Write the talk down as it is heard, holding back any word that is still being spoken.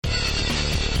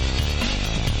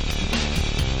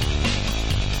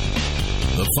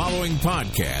The following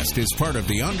podcast is part of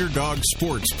the Underdog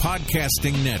Sports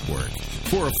Podcasting Network.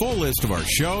 For a full list of our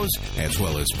shows, as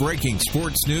well as breaking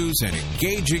sports news and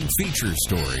engaging feature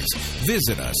stories,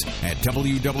 visit us at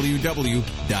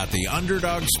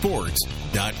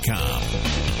www.theunderdogsports.com.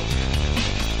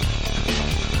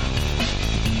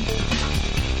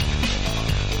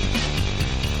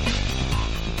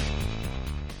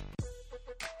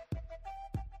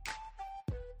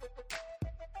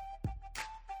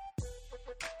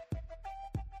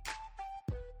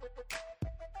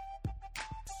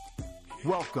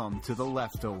 Welcome to The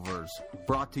Leftovers,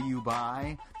 brought to you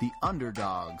by the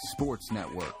Underdog Sports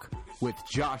Network, with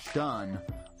Josh Dunn,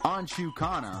 Anshu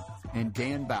Khanna, and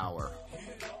Dan Bauer.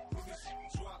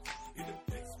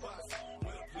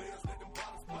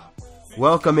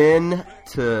 Welcome in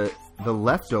to The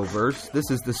Leftovers. This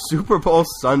is the Super Bowl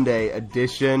Sunday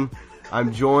edition.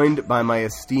 I'm joined by my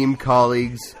esteemed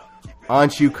colleagues,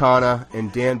 Anshu Khanna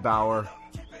and Dan Bauer.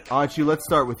 Anshu, let's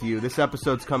start with you. This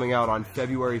episode's coming out on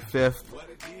February 5th.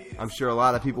 I'm sure a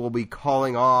lot of people will be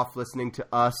calling off, listening to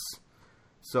us.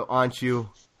 So, Anshu,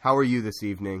 how are you this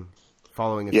evening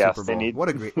following a Super Bowl? What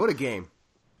a game.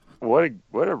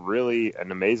 What a really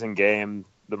an amazing game.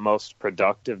 The most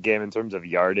productive game in terms of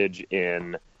yardage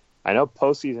in, I know,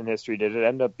 postseason history. Did it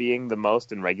end up being the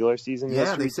most in regular season history?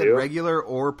 Yeah, they said too? Regular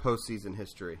or postseason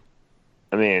history.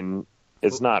 I mean,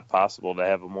 it's not possible to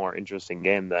have a more interesting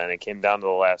game than it came down to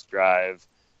the last drive,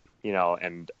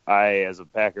 and I, as a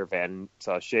Packer fan,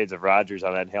 saw shades of Rodgers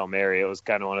on that Hail Mary. It was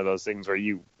kind of one of those things where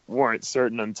you weren't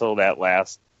certain until that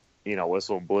last,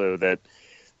 whistle blew that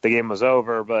the game was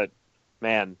over. But,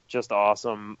 man, just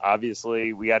awesome.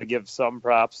 Obviously, we got to give some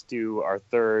props to our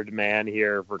third man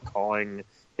here for calling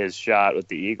his shot with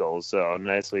the Eagles. So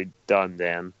nicely done,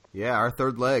 Dan. Yeah, our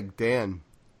third leg, Dan.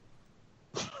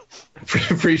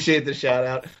 Appreciate the shout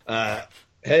out.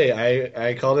 Hey,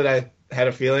 I called it. I had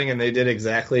a feeling, and they did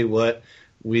exactly what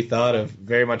we thought of,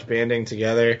 very much banding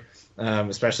together,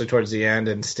 especially towards the end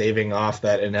and staving off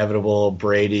that inevitable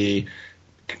Brady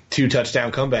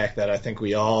 2-touchdown comeback that I think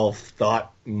we all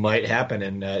thought might happen,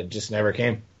 and just never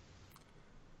came.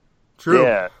 True.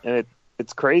 Yeah, and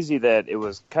it's crazy that it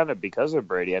was kind of because of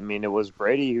Brady. I mean, it was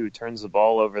Brady who turns the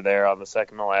ball over there on the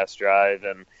second to last drive,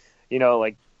 and,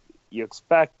 you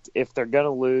expect if they're going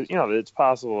to lose, it's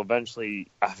possible eventually,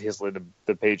 obviously,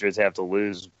 the Patriots have to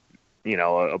lose, a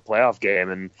playoff game,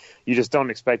 and you just don't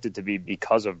expect it to be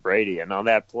because of Brady. And on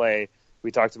that play,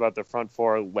 we talked about the front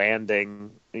four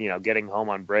landing, getting home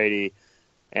on Brady.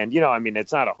 And,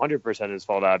 it's not 100% his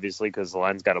fault, obviously, because the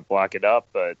line's got to block it up.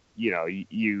 But,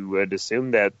 you would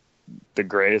assume that the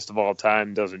greatest of all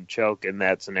time doesn't choke in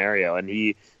that scenario.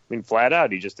 And flat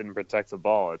out, he just didn't protect the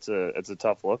ball. It's a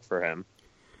tough look for him.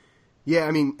 Yeah,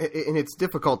 and it's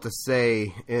difficult to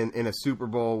say in a Super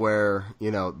Bowl where,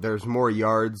 there's more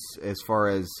yards as far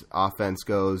as offense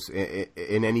goes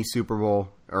in any Super Bowl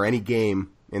or any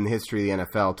game in the history of the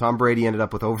NFL. Tom Brady ended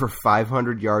up with over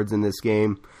 500 yards in this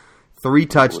game, 3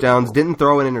 touchdowns, didn't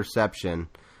throw an interception.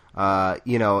 You're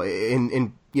going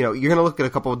to look at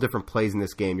a couple of different plays in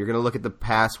this game. You're going to look at the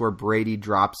pass where Brady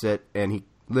drops it and he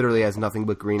literally has nothing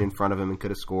but green in front of him and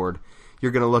could have scored.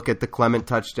 You're going to look at the Clement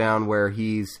touchdown where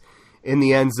he's in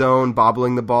the end zone,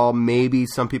 bobbling the ball. Maybe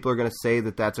some people are going to say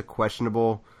that that's a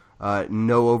questionable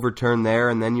no overturn there.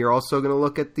 And then you're also going to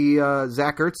look at the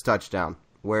Zach Ertz touchdown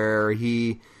where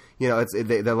he, a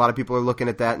lot of people are looking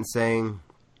at that and saying,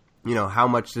 how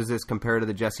much does this compare to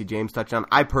the Jesse James touchdown?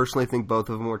 I personally think both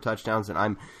of them were touchdowns, and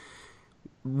I'm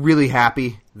really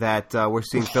happy that we're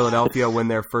seeing Philadelphia win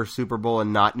their first Super Bowl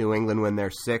and not New England win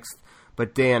their 6th.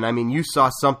 But, Dan, you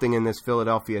saw something in this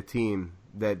Philadelphia team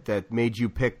that made you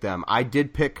pick them. I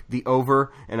did pick the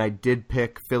over, and I did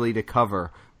pick Philly to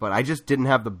cover, but I just didn't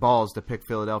have the balls to pick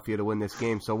Philadelphia to win this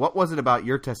game. So what was it about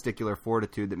your testicular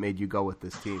fortitude that made you go with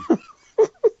this team?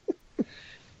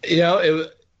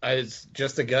 It's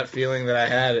just a gut feeling that I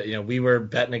had. We were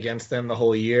betting against them the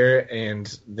whole year,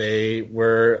 and they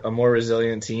were a more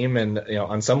resilient team, and,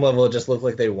 on some level it just looked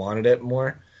like they wanted it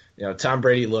more. Tom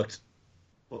Brady looked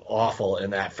awful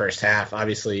in that first half.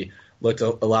 Obviously looked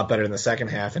a lot better in the second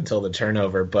half until the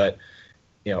turnover, but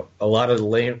a lot of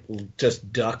lame,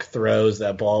 just duck throws.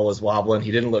 That ball was wobbling. He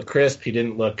didn't look crisp. He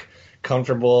didn't look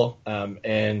comfortable,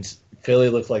 and Philly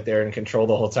looked like they were in control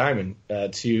the whole time.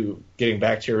 And to getting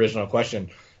back to your original question,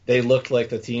 they looked like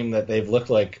the team that they've looked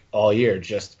like all year,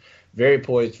 just very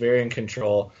poised, very in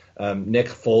control. Nick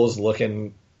Foles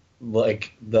looking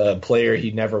like the player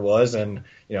he never was, and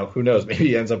who knows, maybe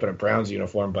he ends up in a Browns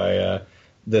uniform by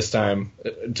this time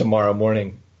tomorrow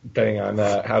morning, depending on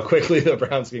how quickly the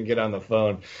Browns can get on the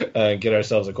phone and get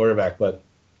ourselves a quarterback. But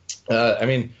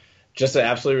just an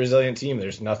absolutely resilient team.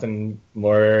 There's nothing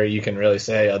more you can really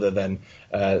say other than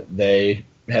they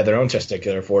had their own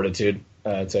testicular fortitude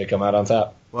to come out on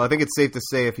top. Well, I think it's safe to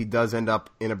say if he does end up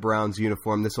in a Browns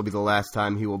uniform, this will be the last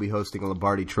time he will be hosting a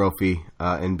Lombardi Trophy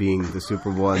and being the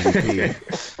Super Bowl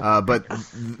MVP. But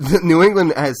New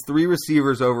England has 3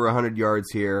 receivers over 100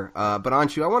 yards here. But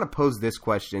Anshu, I want to pose this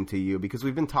question to you because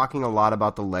we've been talking a lot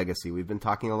about the legacy. We've been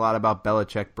talking a lot about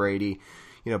Belichick, Brady.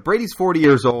 Brady's 40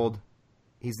 years old.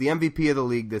 He's the MVP of the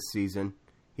league this season.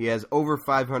 He has over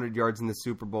 500 yards in the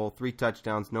Super Bowl, 3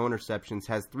 touchdowns, no interceptions,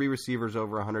 has 3 receivers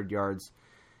over 100 yards.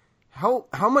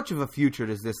 How much of a future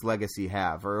does this legacy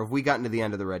have, or have we gotten to the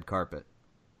end of the red carpet?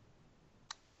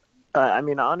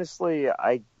 Honestly,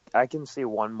 I can see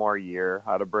one more year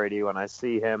out of Brady when I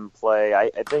see him play. I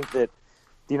think that,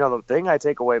 the thing I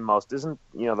take away most isn't,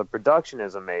 the production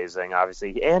is amazing,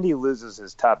 obviously, and he loses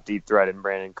his top deep threat in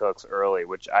Brandon Cooks early,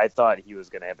 which I thought he was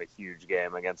going to have a huge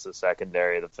game against the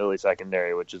secondary, the Philly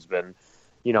secondary, which has been,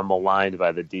 maligned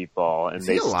by the deep ball. And is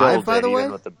they he alive, still by did, the way?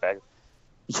 Even with the back.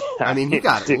 Yeah, he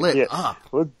got lit up.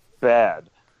 Looked bad.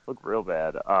 Looked real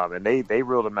bad. And they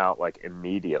ruled him out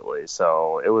immediately.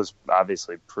 So it was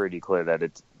obviously pretty clear that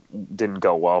it didn't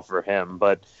go well for him.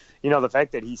 But the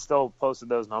fact that he still posted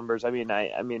those numbers, I mean,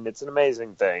 it's an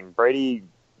amazing thing. Brady,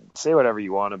 say whatever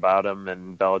you want about him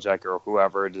and Belichick or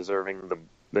whoever deserving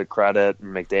the credit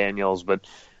and McDaniels, but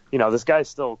this guy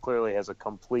still clearly has a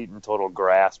complete and total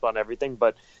grasp on everything.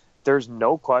 But there's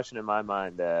no question in my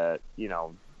mind that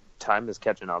time is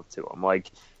catching up to him.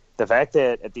 The fact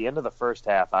that at the end of the first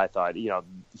half, I thought,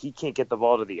 he can't get the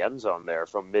ball to the end zone there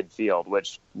from midfield,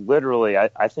 which literally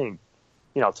I think,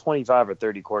 25 or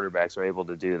 30 quarterbacks are able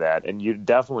to do that. And you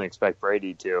definitely expect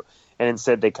Brady to. And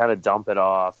instead they kind of dump it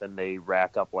off and they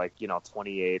rack up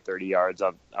 28, 30 yards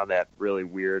on that really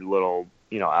weird little,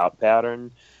 out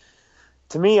pattern.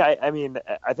 To me, I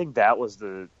think that was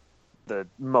the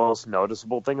most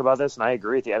noticeable thing about this, and I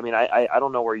agree with you. I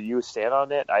don't know where you stand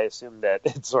on it. I assume that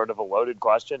it's sort of a loaded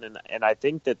question, and I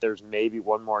think that there's maybe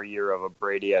one more year of a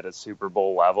Brady at a Super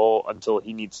Bowl level until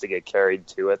he needs to get carried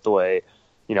to it the way,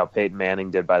 Peyton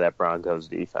Manning did by that Broncos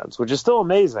defense, which is still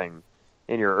amazing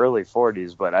in your early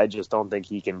 40s, but I just don't think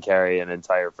he can carry an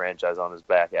entire franchise on his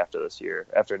back after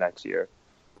next year.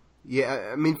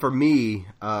 Yeah, for me,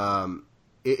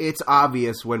 it's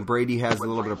obvious when Brady has a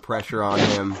little bit of pressure on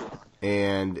him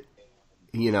and,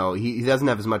 he doesn't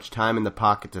have as much time in the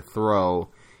pocket to throw.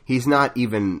 He's not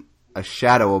even a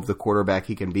shadow of the quarterback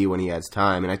he can be when he has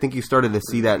time. And I think you started to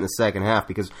see that in the second half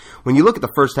because when you look at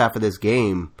the first half of this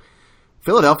game,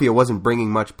 Philadelphia wasn't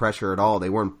bringing much pressure at all. They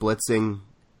weren't blitzing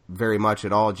very much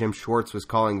at all. Jim Schwartz was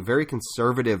calling very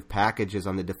conservative packages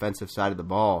on the defensive side of the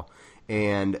ball.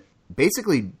 And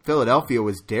basically, Philadelphia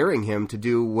was daring him to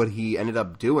do what he ended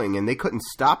up doing, and they couldn't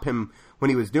stop him when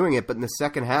he was doing it. But in the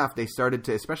second half, they started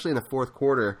to, especially in the fourth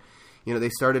quarter, they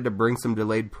started to bring some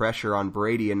delayed pressure on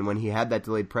Brady. And when he had that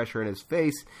delayed pressure in his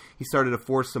face, he started to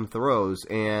force some throws.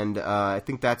 And I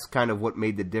think that's kind of what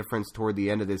made the difference toward the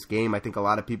end of this game. I think a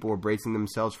lot of people were bracing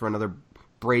themselves for another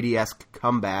Brady-esque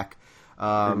comeback.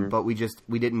 But we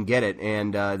didn't get it,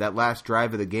 and that last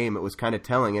drive of the game, it was kind of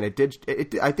telling, and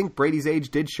I think Brady's age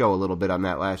did show a little bit on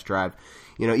that last drive.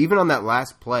 Even on that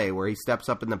last play where he steps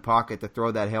up in the pocket to throw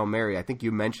that Hail Mary, I think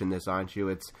you mentioned this,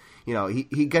 Anshu. It's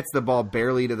he gets the ball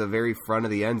barely to the very front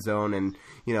of the end zone, and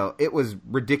it was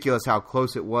ridiculous how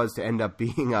close it was to end up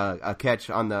being a catch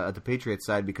on the Patriots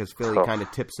side because Philly kind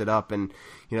of tips it up, and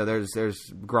there's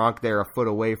Gronk there a foot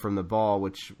away from the ball,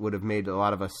 which would have made a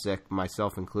lot of us sick,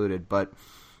 myself included. But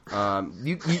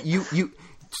you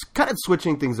kind of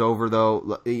switching things over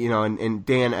though, and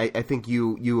Dan, I think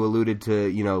you alluded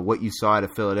to what you saw out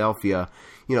of Philadelphia.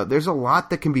 There's a lot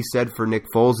that can be said for Nick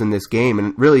Foles in this game,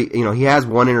 and really, he has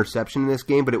one interception in this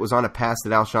game, but it was on a pass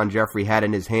that Alshon Jeffrey had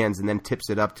in his hands and then tips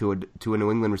it up to a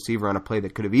New England receiver on a play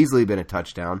that could have easily been a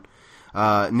touchdown.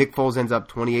 Nick Foles ends up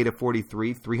 28 of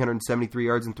 43, 373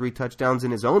 yards and 3 touchdowns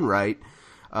in his own right.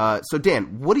 So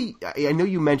Dan, I know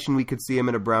you mentioned we could see him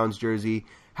in a Browns jersey.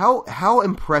 How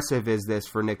impressive is this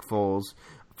for Nick Foles,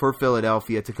 for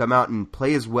Philadelphia, to come out and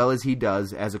play as well as he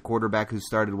does as a quarterback who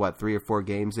started, 3 or 4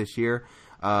 games this year?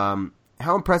 How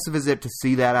impressive is it to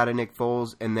see that out of Nick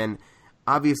Foles? And then,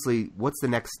 obviously, what's the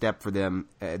next step for them,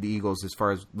 the Eagles, as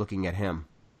far as looking at him?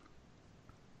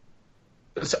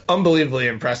 It's unbelievably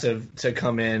impressive to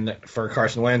come in for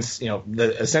Carson Wentz.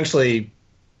 Essentially,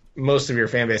 most of your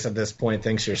fan base at this point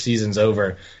thinks your season's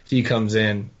over. He comes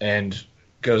in and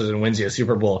goes and wins you a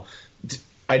Super Bowl.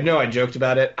 I know I joked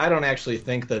about it. I don't actually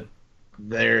think that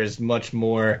there's much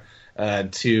more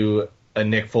to a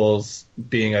Nick Foles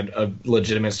being a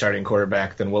legitimate starting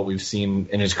quarterback than what we've seen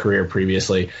in his career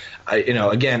previously.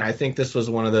 Again, I think this was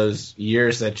one of those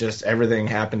years that just everything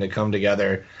happened to come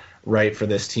together right for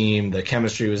this team. The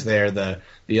chemistry was there. The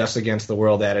us against the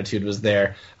world attitude was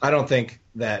there. I don't think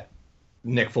that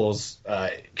Nick Foles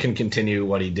can continue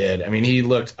what he did. I mean, he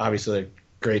looked obviously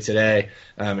great today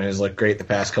and has looked great the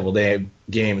past couple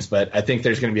games, but I think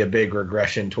there's going to be a big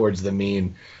regression towards the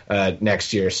mean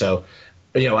next year. So,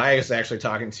 I was actually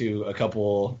talking to a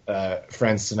couple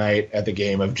friends tonight at the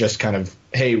game of just kind of,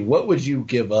 hey, what would you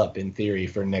give up in theory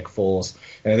for Nick Foles?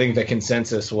 And I think the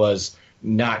consensus was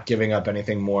not giving up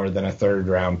anything more than a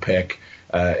third-round pick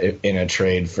in a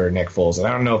trade for Nick Foles. And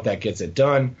I don't know if that gets it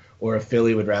done or if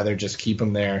Philly would rather just keep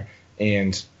him there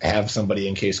and have somebody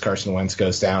in case Carson Wentz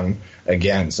goes down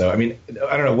again. So, I mean,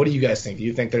 I don't know. What do you guys think? Do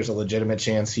you think there's a legitimate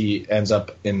chance he ends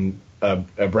up in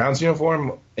a Browns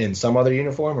uniform, in some other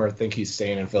uniform, or think he's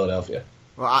staying in Philadelphia?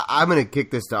 Well, I'm going to kick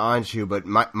this to Anshu, but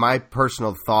my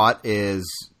personal thought is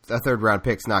a third-round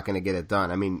pick's not going to get it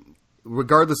done. I mean,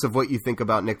 regardless of what you think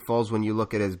about Nick Foles, when you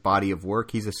look at his body of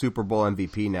work, he's a Super Bowl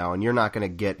MVP now, and you're not going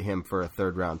to get him for a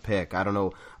third-round pick. I don't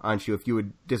know, Anshu, if you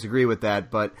would disagree with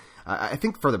that, but I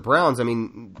think for the Browns, I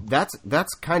mean,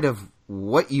 that's kind of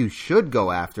what you should go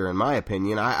after, in my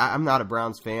opinion. I'm not a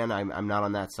Browns fan. I'm not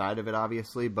on that side of it,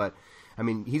 obviously, but I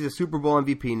mean, he's a Super Bowl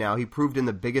MVP now. He proved in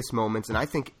the biggest moments, and I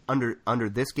think under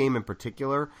this game in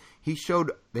particular, he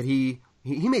showed that he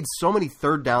made so many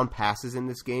third down passes in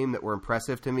this game that were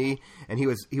impressive to me, and he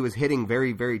was hitting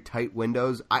very, very tight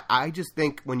windows. I just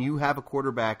think when you have a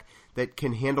quarterback that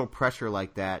can handle pressure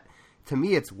like that, to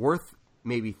me it's worth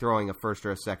maybe throwing a first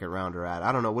or a second rounder at.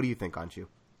 I don't know. What do you think, Anshu?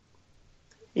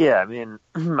 Yeah, I mean,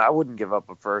 I wouldn't give up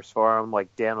a first for him,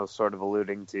 like Dan was sort of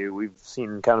alluding to. We've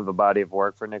seen kind of a body of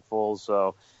work for Nick Foles,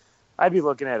 so I'd be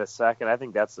looking at a second. I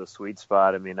think that's the sweet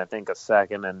spot. I mean, I think a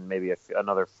second and maybe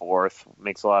another fourth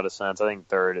makes a lot of sense. I think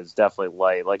third is definitely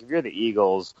light. Like, if you're the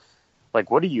Eagles,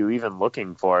 like, what are you even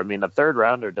looking for? I mean, a third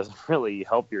rounder doesn't really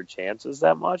help your chances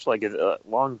that much. Like,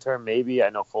 long term, maybe. I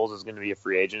know Foles is going to be a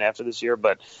free agent after this year,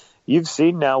 but you've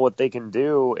seen now what they can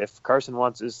do if Carson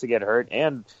Wentz is to get hurt.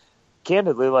 And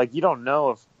candidly, like, you don't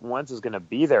know if Wentz is going to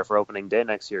be there for opening day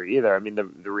next year either. I mean, the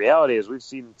reality is we've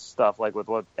seen stuff like with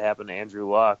what happened to Andrew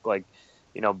Luck, like,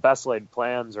 best laid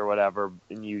plans or whatever,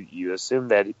 and you assume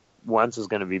that Wentz is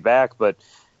going to be back, but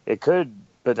it could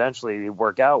potentially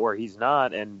work out where he's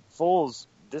not. And Foles,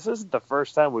 this isn't the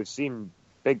first time we've seen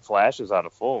big flashes out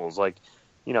of Foles. Like,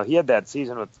 he had that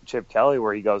season with Chip Kelly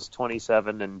where he goes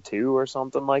 27-2 or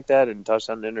something like that and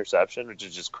touchdown to interception, which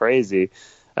is just crazy.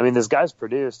 I mean, this guy's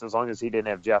produced as long as he didn't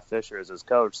have Jeff Fisher as his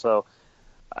coach. So,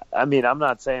 I mean, I'm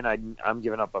not saying I'm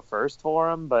giving up a first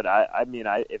for him, but I mean,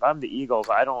 if I'm the Eagles,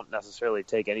 I don't necessarily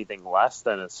take anything less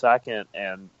than a second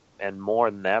and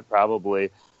more than that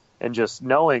probably. And just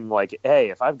knowing, like,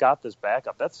 hey, if I've got this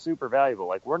backup, that's super valuable.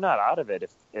 Like, we're not out of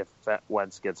it if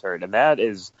Wentz gets hurt. And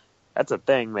that's a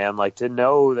thing, man. Like, to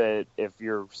know that if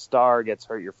your star gets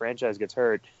hurt, your franchise gets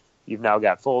hurt, you've now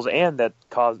got Foles, and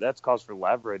that's cause for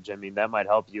leverage. I mean, that might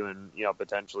help you in,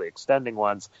 potentially extending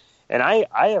ones. And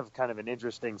I have kind of an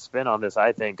interesting spin on this,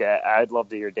 I think. I'd love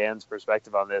to hear Dan's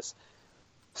perspective on this.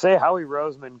 Say Howie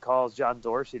Roseman calls John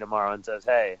Dorsey tomorrow and says,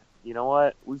 hey, you know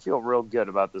what? We feel real good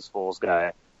about this Foles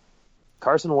guy.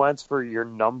 Carson Wentz for your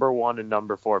number 1 and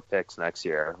number 4 picks next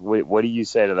year. What do you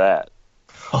say to that?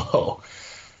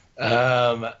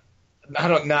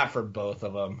 Not for both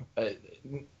of them.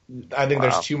 I think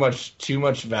there's too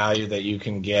much value that you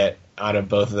can get out of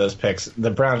both of those picks.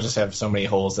 The Browns just have so many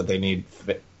holes that they need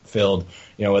filled.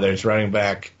 Whether it's running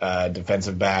back,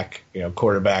 defensive back,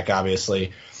 quarterback,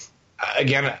 obviously.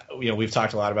 Again, we've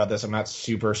talked a lot about this. I'm not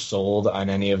super sold on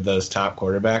any of those top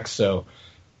quarterbacks, so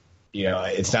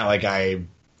it's not like I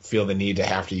feel the need to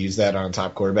have to use that on a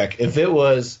top quarterback. If it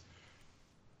was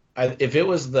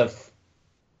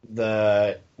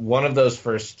the one of those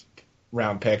first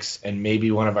round picks and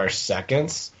maybe one of our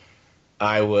seconds,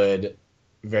 I would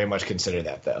very much consider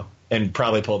that, though, and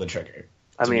probably pull the trigger.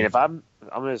 I mean, I'm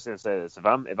just gonna say this: if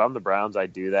I'm the Browns, I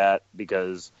do that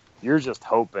because you're just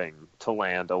hoping to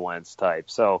land a Wentz type.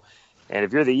 So, and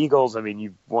if you're the Eagles, I mean,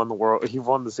 you've won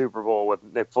the Super Bowl with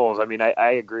Nick Foles. I mean,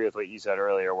 I agree with what you said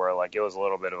earlier, where like it was a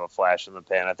little bit of a flash in the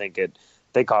pan. I think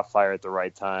they caught fire at the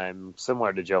right time,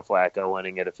 similar to Joe Flacco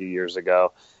winning it a few years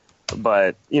ago.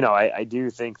 But, I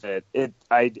do think that and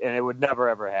it would never,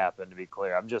 ever happen, to be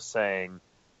clear. I'm just saying,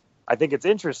 I think it's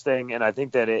interesting, and I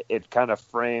think that it kind of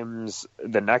frames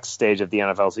the next stage of the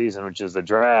NFL season, which is the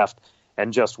draft,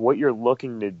 and just what you're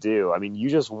looking to do. I mean, you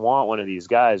just want one of these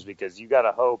guys because you got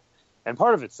to hope, and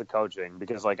part of it's the coaching,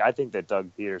 because, like, I think that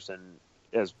Doug Peterson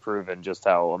has proven just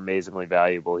how amazingly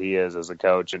valuable he is as a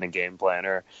coach and a game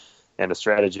planner and a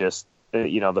strategist.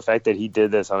 The fact that he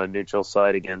did this on a neutral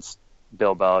site against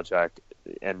Bill Belichick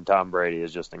and Tom Brady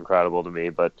is just incredible to me.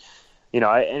 But,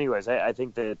 I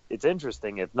think that it's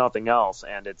interesting, if nothing else,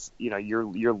 and it's,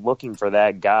 you're looking for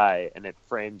that guy, and it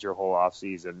frames your whole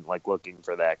offseason like looking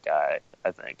for that guy,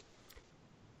 I think.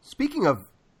 Speaking of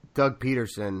Doug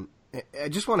Peterson, I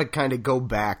just want to kind of go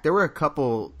back. There were a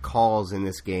couple calls in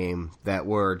this game that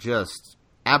were just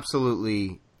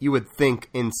absolutely, you would think,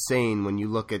 insane when you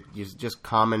look at just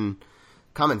common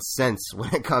sense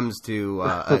when it comes to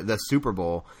the Super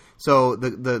Bowl. So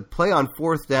the play on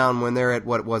fourth down when they're at,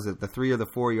 what was it, the 3 or the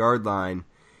 4 yard line,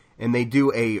 and they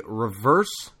do a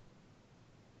reverse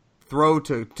throw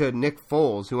to Nick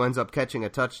Foles, who ends up catching a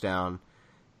touchdown.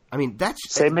 I mean, that's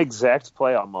same exact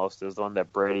play almost as the one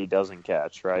that Brady doesn't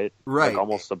catch, right? Right, like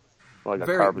almost a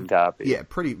carbon copy. Yeah,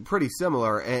 pretty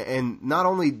similar. And not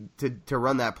only to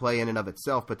run that play in and of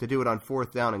itself, but to do it on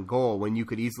fourth down and goal when you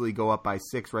could easily go up by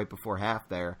 6 right before half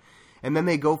there. And then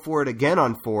they go for it again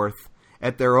on fourth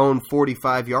at their own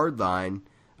 45-yard line,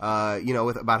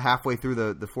 with about halfway through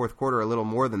the fourth quarter, a little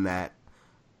more than that.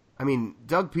 I mean,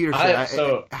 Doug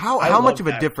Peterson, how much of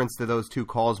a difference do those two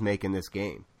calls make in this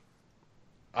game?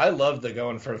 I love the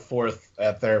going for fourth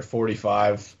at their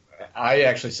 45. I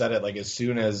actually said it as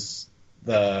soon as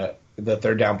the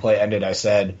third down play ended. I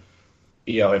said,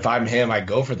 if I'm him, I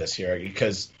go for this here,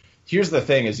 because here's the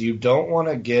thing: is you don't want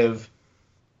to give.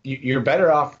 You're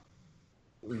better off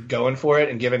going for it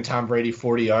and giving Tom Brady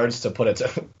 40 yards to put it,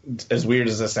 as weird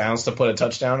as it sounds, to put a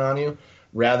touchdown on you,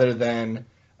 rather than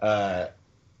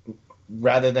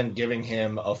giving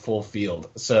him a full field.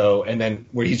 So, and then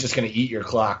where he's just going to eat your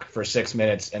clock for 6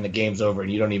 minutes and the game's over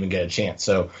and you don't even get a chance.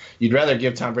 So you'd rather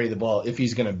give Tom Brady the ball if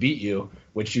he's going to beat you,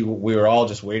 which we were all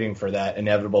just waiting for that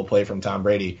inevitable play from Tom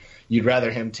Brady. You'd rather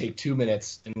him take 2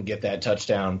 minutes and get that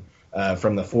touchdown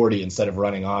from the 40 instead of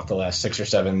running off the last 6 or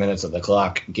 7 minutes of the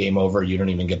clock. Game over. You don't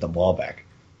even get the ball back.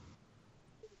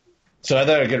 So I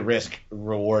thought a good risk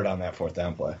reward on that fourth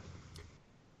down play.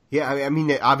 Yeah, I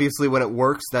mean, obviously when it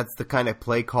works, that's the kind of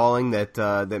play calling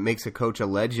that makes a coach a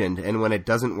legend. And when it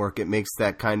doesn't work, it makes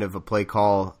that kind of a play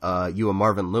call you a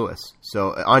Marvin Lewis.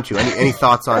 So, Anshu, any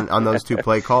thoughts on those two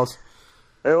play calls?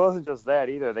 It wasn't just that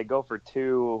either. They go for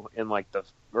 2 in the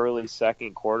early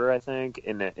second quarter, I think,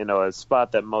 in a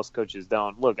spot that most coaches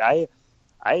don't. Look, I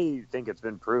think it's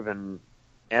been proven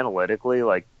analytically,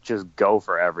 just go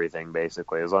for everything,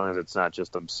 basically, as long as it's not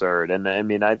just absurd. And, I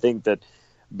mean, I think that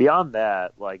beyond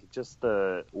that, just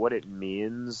what it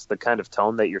means, the kind of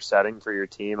tone that you're setting for your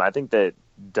team, I think that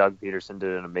Doug Peterson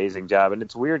did an amazing job. And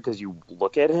it's weird because you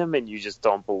look at him and you just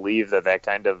don't believe that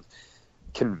kind of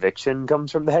conviction comes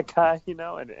from that guy,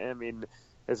 And I mean,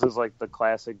 this is the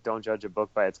classic don't judge a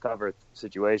book by its cover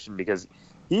situation, because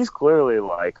he's clearly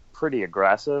pretty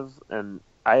aggressive, and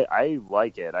I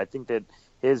like it. I think that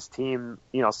his team,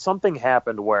 something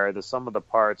happened where the sum of the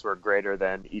parts were greater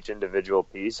than each individual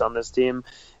piece on this team.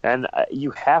 And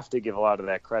you have to give a lot of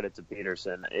that credit to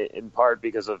Peterson, in part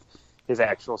because of his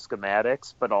actual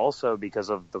schematics, but also because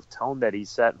of the tone that he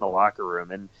set in the locker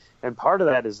room. And part of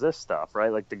that is this stuff,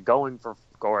 right? The going for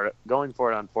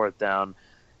it on fourth down.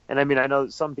 And I mean, I know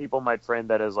some people might frame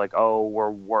that as oh, we're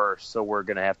worse, so we're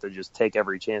going to have to just take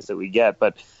every chance that we get.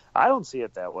 But I don't see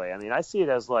it that way. I mean, I see it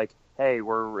as hey,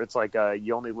 it's a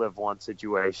you only live once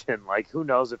situation. Who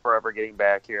knows if we're ever getting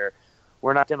back here?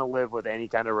 We're not going to live with any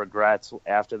kind of regrets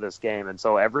after this game. And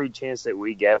so every chance that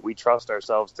we get, we trust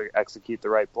ourselves to execute the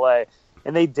right play.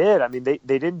 And they did. I mean, they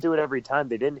didn't do it every time.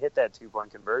 They didn't hit that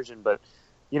 2-point conversion, but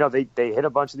they hit a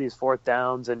bunch of these fourth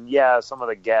downs, and some of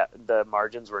the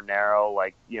margins were narrow.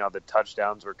 The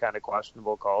touchdowns were kind of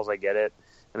questionable calls. I get it.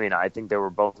 I mean, I think they were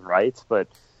both right, but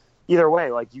either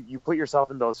way, you put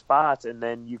yourself in those spots and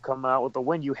then you come out with the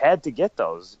win. You had to get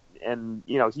those, and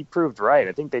he proved right.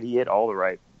 I think that he hit all the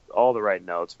right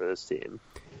notes for this team.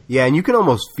 Yeah, and you can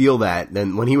almost feel that.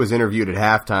 Then when he was interviewed at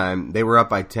halftime, they were up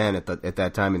by 10 at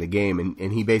that time in the game,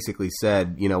 and he basically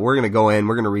said, we're going to go in,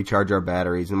 we're going to recharge our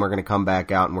batteries, and we're going to come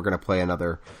back out, and we're going to play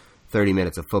another 30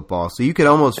 minutes of football. So you could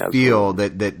almost feel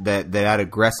that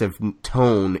aggressive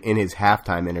tone in his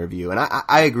halftime interview. And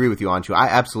I agree with you, Anshu. I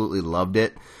absolutely loved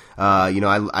it.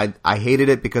 I hated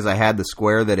it because I had the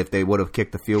square that if they would have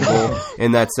kicked the field goal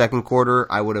in that second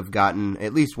quarter, I would have gotten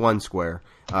at least one square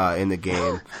in the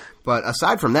game. But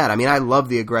aside from that, I mean, I love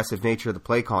the aggressive nature of the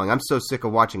play calling. I'm so sick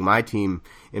of watching my team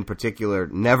in particular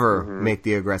never make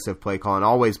the aggressive play calling,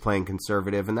 always playing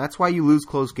conservative, and that's why you lose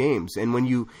close games. And when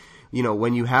you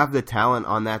when you have the talent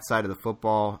on that side of the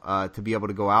football to be able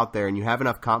to go out there, and you have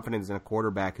enough confidence in a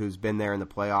quarterback who's been there in the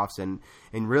playoffs and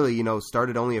really,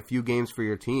 started only a few games for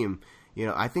your team,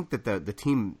 I think that the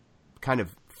team kind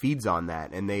of feeds on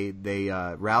that, and they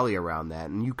rally around that.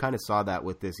 And you kind of saw that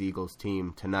with this Eagles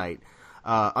team tonight.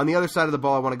 On the other side of the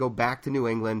ball, I want to go back to New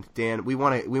England. Dan, we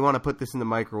want to put this in the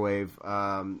microwave.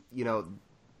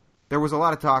 There was a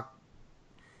lot of talk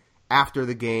after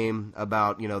the game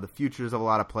about, the futures of a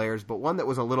lot of players, but one that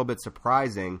was a little bit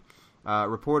surprising.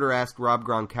 Reporter asked Rob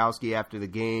Gronkowski after the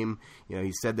game.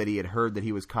 He said that he had heard that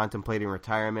he was contemplating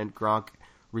retirement. Gronk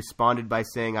responded by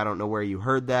saying, "I don't know where you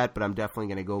heard that, but I'm definitely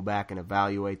going to go back and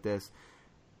evaluate this."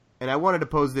 And I wanted to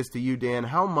pose this to you, Dan.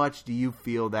 How much do you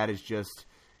feel that is just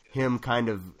him kind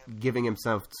of giving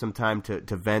himself some time to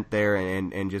vent there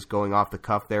and just going off the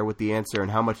cuff there with the answer?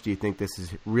 And how much do you think this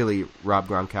is really Rob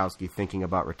Gronkowski thinking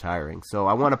about retiring? So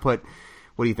I want to put,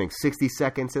 what do you think, 60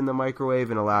 seconds in the microwave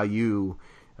and allow you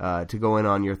to go in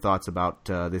on your thoughts about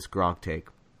this Gronk take.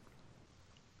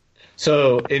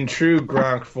 So in true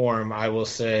Gronk form, I will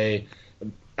say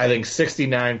I think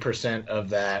 69% of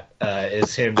that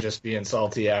is him just being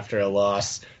salty after a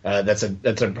loss. That's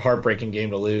a heartbreaking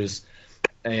game to lose.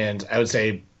 And I would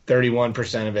say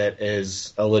 31% of it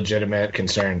is a legitimate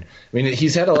concern. I mean,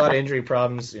 he's had a lot of injury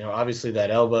problems, obviously that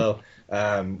elbow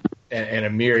and a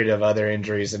myriad of other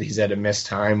injuries that he's had to miss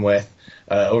time with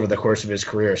over the course of his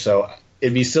career. So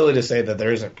it'd be silly to say that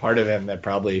there isn't part of him that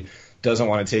probably doesn't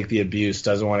want to take the abuse,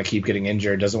 doesn't want to keep getting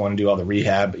injured, doesn't want to do all the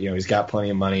rehab. He's got plenty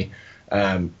of money.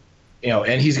 And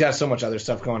he's got so much other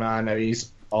stuff going on. I mean,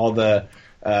 he's all the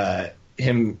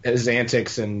his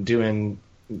antics and doing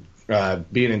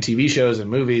being in TV shows and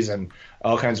movies and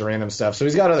all kinds of random stuff. So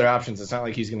he's got other options. It's not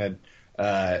like he's going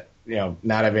to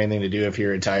not have anything to do if he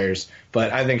retires.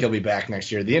 But I think he'll be back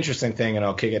next year. The interesting thing, and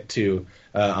I'll kick it to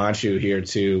Anshu here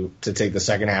to take the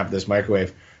second half of this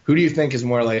microwave. Who do you think is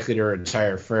more likely to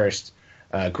retire first,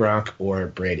 Gronk or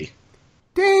Brady?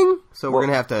 Ding! So we're going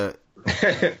to have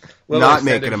to not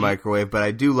make it a microwave, but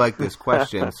I do like this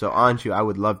question. So, Anshu, I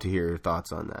would love to hear your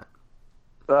thoughts on that.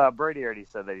 Brady already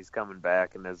said that he's coming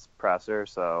back in his presser,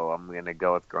 so I'm going to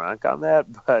go with Gronk on that.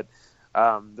 But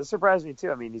this surprised me,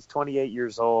 too. I mean, he's 28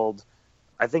 years old.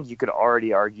 I think you could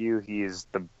already argue he's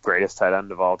the greatest tight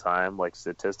end of all time. Like,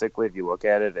 statistically, if you look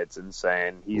at it, it's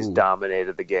insane. He's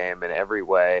dominated the game in every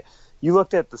way. You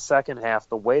looked at the second half,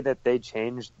 the way that they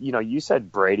changed. You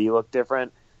said Brady looked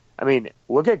different. I mean,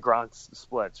 look at Gronk's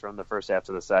splits from the first half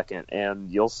to the second, and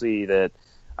you'll see that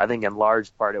I think in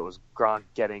large part it was Gronk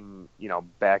getting,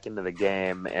 back into the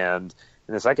game. And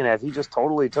in the second half, he just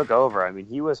totally took over. I mean,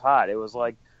 he was hot. It was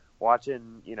like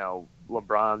watching,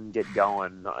 LeBron get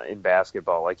going in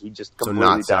basketball. Like, he just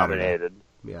completely dominated.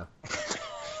 Yeah.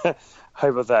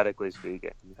 Hypothetically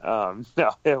speaking. I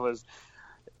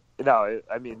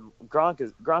mean,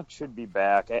 Gronk should be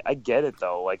back. I get it,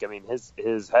 though. Like, I mean,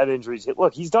 his head injuries.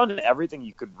 Look, he's done everything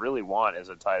you could really want as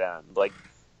a tight end. Like,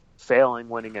 failing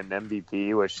winning an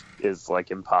MVP, which is,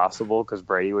 like, impossible because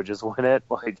Brady would just win it.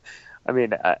 Like, I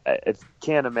mean, I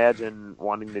can't imagine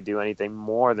wanting to do anything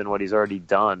more than what he's already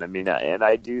done. I mean, and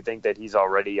I do think that he's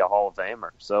already a Hall of Famer.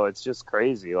 So it's just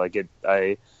crazy. Like,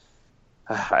 I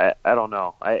don't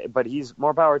know. But he's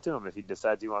more power to him if he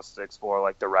decides he wants to explore,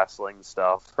 like, the wrestling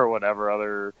stuff or whatever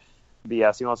other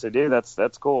BS he wants to do.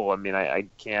 That's cool. I mean, I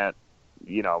can't,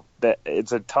 that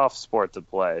it's a tough sport to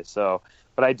play. So,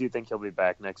 but I do think he'll be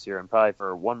back next year and probably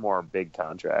for one more big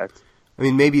contract. I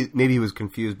mean, maybe he was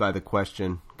confused by the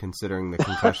question, considering the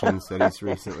concussions that he's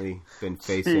recently been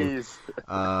facing.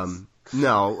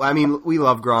 No, I mean, we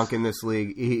love Gronk in this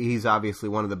league. He's obviously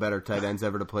one of the better tight ends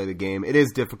ever to play the game. It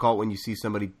is difficult when you see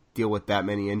somebody deal with that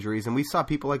many injuries. And we saw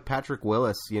people like Patrick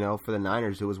Willis, for the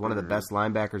Niners, who was one of the best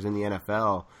linebackers in the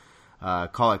NFL,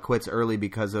 call it quits early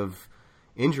because of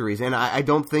injuries. And I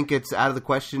don't think it's out of the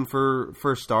question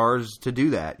for stars to do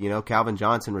that. Calvin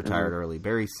Johnson retired early,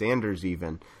 Barry Sanders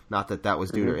even. Not that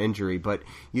was due to injury, but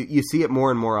you see it more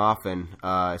and more often,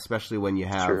 especially when you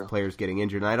have players getting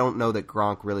injured. And I don't know that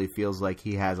Gronk really feels like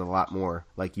he has a lot more,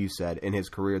 like you said, in his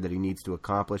career that he needs to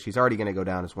accomplish. He's already going to go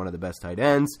down as one of the best tight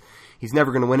ends. He's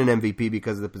never going to win an MVP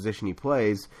because of the position he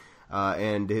plays,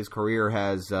 and his career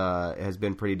has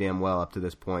been pretty damn well up to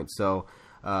this point. So,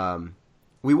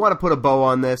 we want to put a bow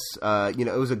on this.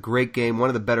 It was a great game, one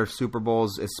of the better Super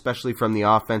Bowls, especially from the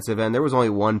offensive end. There was only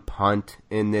one punt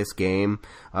in this game,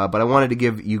 but I wanted to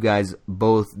give you guys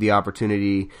both the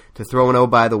opportunity to throw an oh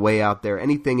by the way out there.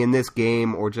 Anything in this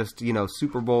game or just,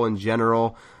 Super Bowl in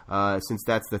general, since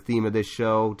that's the theme of this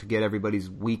show, to get everybody's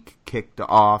week kicked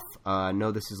off. I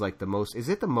know this is like is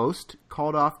it the most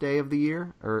called off day of the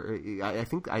year? Or I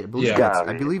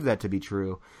believe that to be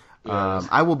true. Yeah.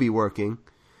 I will be working.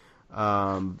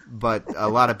 But a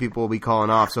lot of people will be calling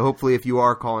off. So hopefully if you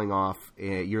are calling off,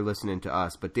 you're listening to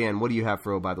us. But Dan, what do you have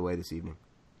for by the way this evening?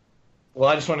 Well,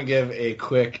 I just want to give a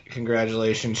quick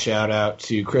congratulations shout out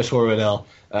to Chris Horwedel,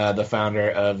 the founder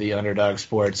of the Underdog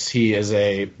Sports. He is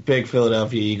a big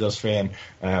Philadelphia Eagles fan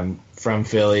from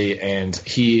Philly, and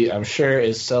he, I'm sure,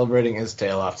 is celebrating his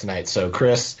tail off tonight. So,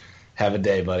 Chris, have a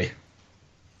day, buddy.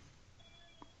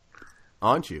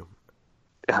 Anshu.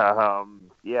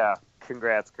 Yeah.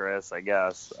 Congrats, Chris, I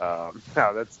guess.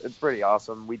 It's pretty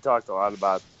awesome. We talked a lot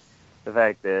about the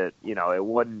fact that, it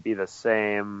wouldn't be the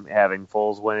same having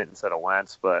Foles win it instead of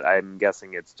Wentz, but I'm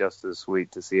guessing it's just as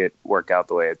sweet to see it work out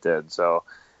the way it did. So,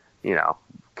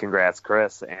 congrats,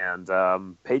 Chris. And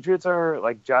Patriots are,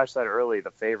 like Josh said early,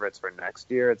 the favorites for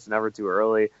next year. It's never too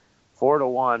early.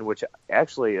 4-1, which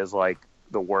actually is like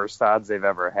the worst odds they've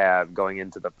ever had going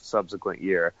into the subsequent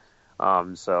year.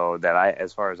 So that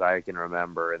as far as I can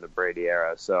remember in the Brady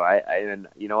era. So and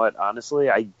you know what, honestly,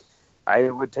 I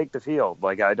would take the field.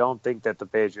 Like, I don't think that the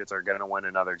Patriots are going to win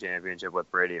another championship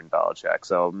with Brady and Belichick.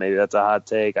 So maybe that's a hot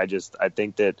take. I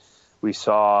think that we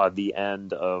saw the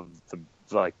end of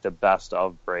the best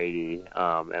of Brady.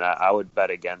 And I would bet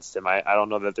against him. I don't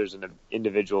know that there's an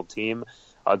individual team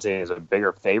I'd say is a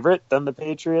bigger favorite than the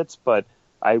Patriots, but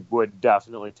I would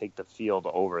definitely take the field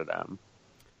over them.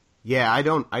 Yeah, I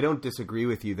don't disagree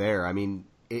with you there. I mean,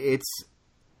 it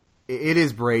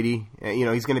is Brady.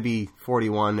 He's going to be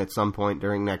 41 at some point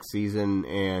during next season,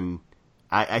 and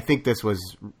I think this was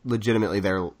legitimately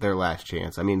their last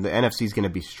chance. I mean, the NFC is going to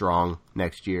be strong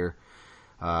next year.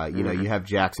 You have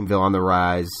Jacksonville on the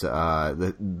rise.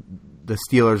 The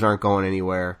Steelers aren't going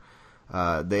anywhere.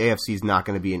 The AFC is not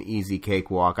going to be an easy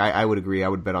cakewalk. I would agree. I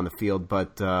would bet on the field,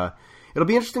 but it'll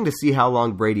be interesting to see how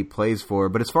long Brady plays for.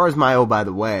 But as far as my by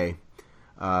the way,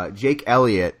 Jake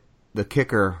Elliott, the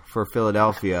kicker for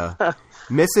Philadelphia,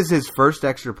 misses his first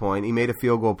extra point. He made a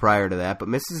field goal prior to that, but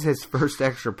misses his first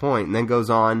extra point and then goes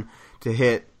on to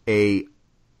hit a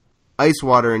ice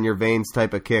water in your veins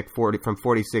type of kick from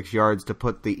 46 yards to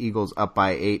put the Eagles up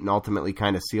by 8 and ultimately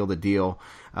kind of seal the deal.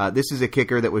 This is a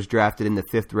kicker that was drafted in the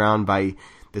 5th round by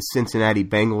the Cincinnati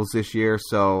Bengals this year.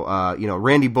 So,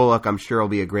 Randy Bullock, I'm sure, will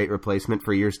be a great replacement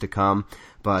for years to come.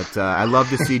 But I love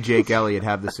to see Jake Elliott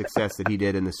have the success that he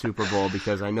did in the Super Bowl,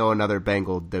 because I know another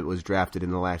Bengal that was drafted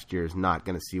in the last year is not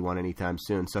going to see one anytime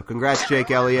soon. So congrats,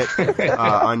 Jake Elliott,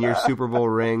 on your Super Bowl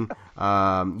ring.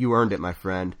 You earned it, my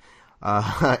friend.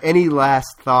 Any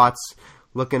last thoughts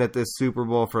looking at this Super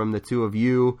Bowl from the two of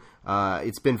you?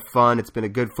 It's been fun. It's been a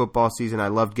good football season. I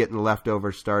loved getting the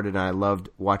leftovers started, and I loved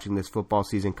watching this football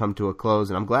season come to a close,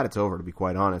 and I'm glad it's over, to be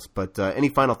quite honest. But any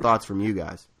final thoughts from you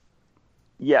guys?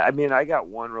 Yeah, I mean, I got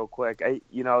one real quick.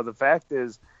 The fact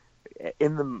is,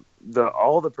 in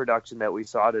all the production that we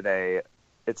saw today,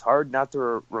 it's hard not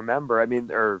to remember. I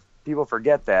mean, or people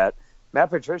forget that Matt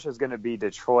Patricia is going to be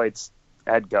Detroit's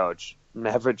head coach.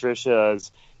 Matt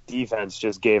Patricia's defense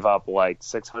just gave up like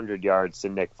 600 yards to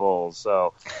Nick Foles.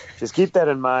 So just keep that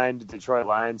in mind. Detroit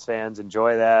Lions fans,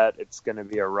 enjoy that. It's going to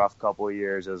be a rough couple of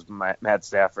years as Matt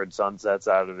Stafford sunsets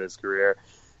out of his career.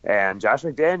 And Josh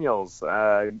McDaniels,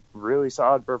 really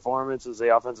solid performance as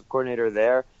the offensive coordinator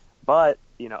there. But,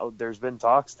 there's been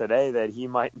talks today that he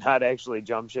might not actually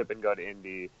jump ship and go to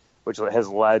Indy, which has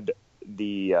led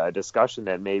the discussion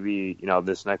that maybe,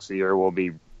 this next year will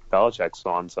be Belichick's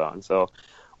swan song. So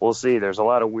we'll see. There's a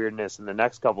lot of weirdness in the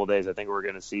next couple of days. I think we're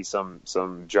going to see some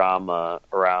drama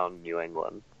around New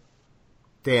England.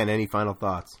 Dan, any final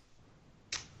thoughts?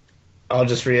 I'll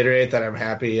just reiterate that I'm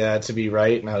happy to be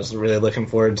right, and I was really looking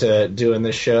forward to doing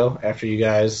this show after you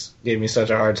guys gave me such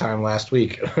a hard time last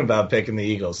week about picking the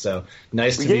Eagles. So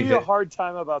nice to be. We gave you a hard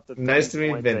time about the nice to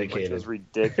be vindicated, which is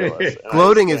ridiculous.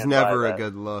 Gloating is never a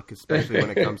good look, especially when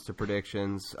it comes to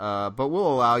predictions. But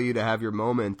we'll allow you to have your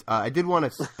moment. I did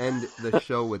want to end the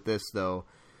show with this, though.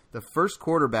 The first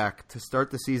quarterback to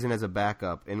start the season as a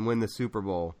backup and win the Super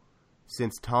Bowl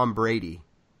since Tom Brady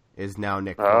is now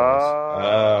Nick Foles.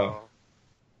 Oh.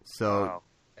 So, wow.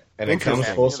 And it comes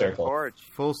full circle.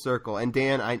 Full circle. And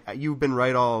Dan, you've been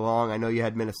right all along. I know you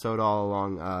had Minnesota all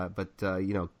along, but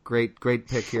great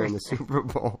pick here in the Super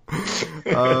Bowl.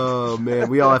 Oh man,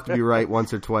 we all have to be right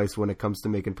once or twice when it comes to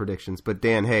making predictions. But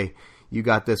Dan, hey, you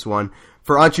got this one.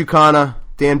 For Anshu Khanna,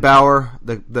 Dan Bauer,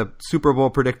 the Super Bowl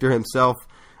predictor himself,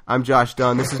 I'm Josh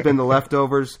Dunn. This has been The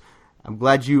Leftovers. I'm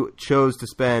glad you chose to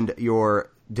spend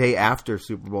your day after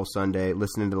Super Bowl Sunday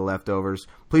listening to The Leftovers.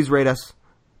 Please rate us.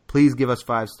 Please give us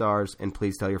 5 stars, and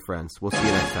please tell your friends. We'll see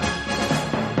you next time.